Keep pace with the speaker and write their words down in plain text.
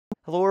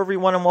Hello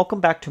everyone and welcome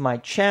back to my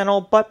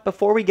channel, but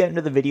before we get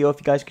into the video, if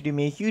you guys could do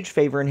me a huge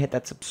favor and hit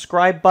that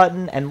subscribe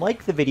button and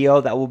like the video,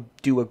 that will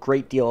do a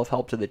great deal of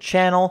help to the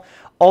channel.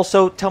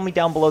 Also, tell me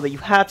down below that you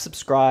have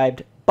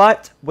subscribed,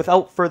 but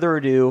without further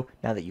ado,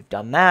 now that you've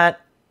done that,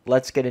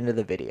 let's get into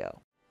the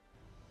video.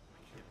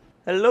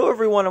 Hello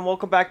everyone and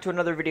welcome back to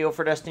another video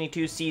for Destiny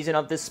 2 Season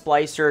of the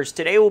Splicers.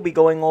 Today we'll be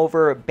going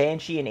over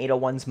Banshee and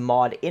 801's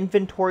mod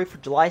inventory for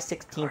July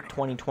 16th,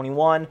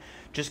 2021.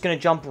 Just going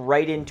to jump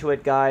right into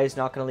it, guys.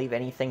 Not going to leave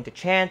anything to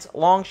chance.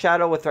 Long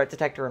Shadow with Threat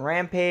Detector and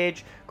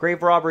Rampage.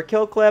 Grave Robber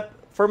Kill Clip.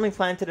 Firmly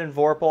Planted and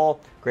Vorpal.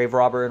 Grave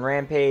Robber and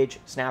Rampage.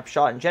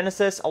 Snapshot and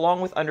Genesis. Along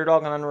with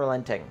Underdog and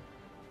Unrelenting.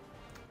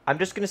 I'm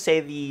just going to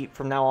say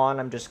from now on,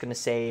 I'm just going to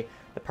say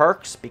the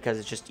perks, because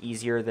it's just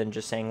easier than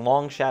just saying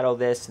Long Shadow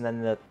this and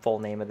then the full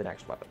name of the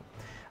next weapon.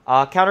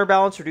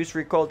 Counterbalance, reduce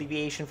recoil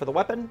deviation for the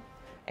weapon.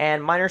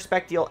 And minor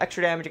spec deal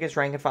extra damage against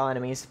rank and file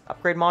enemies.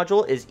 Upgrade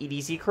module is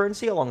EDZ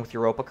currency along with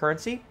Europa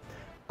currency.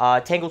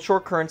 Tangled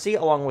Short currency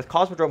along with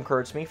Cosmodrome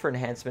currency for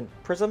enhancement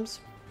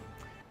prisms.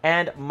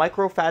 And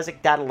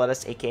Microphasic Data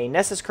Lettuce, aka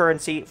Nessus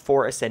currency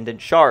for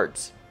Ascendant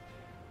shards.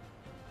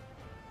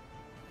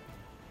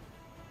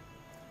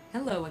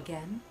 Hello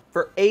again.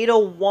 For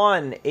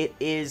 801, it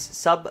is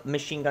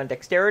sub-machine gun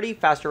dexterity,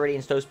 faster ready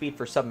and stow speed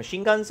for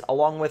submachine guns,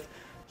 along with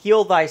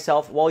heal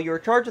thyself. While you are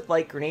charged with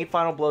light, grenade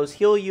final blows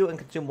heal you and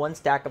consume one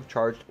stack of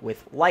charged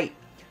with light.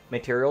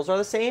 Materials are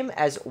the same,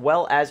 as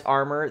well as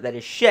armor that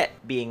is shit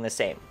being the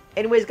same.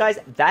 Anyways, guys,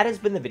 that has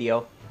been the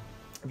video.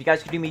 If you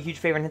guys could do me a huge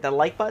favor and hit that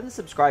like button,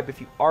 subscribe if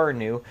you are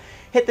new.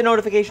 Hit the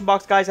notification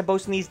box, guys. I'm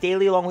posting these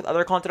daily along with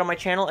other content on my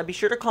channel, and be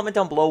sure to comment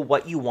down below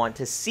what you want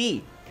to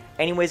see.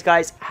 Anyways,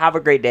 guys, have a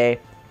great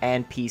day.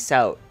 And peace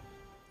out.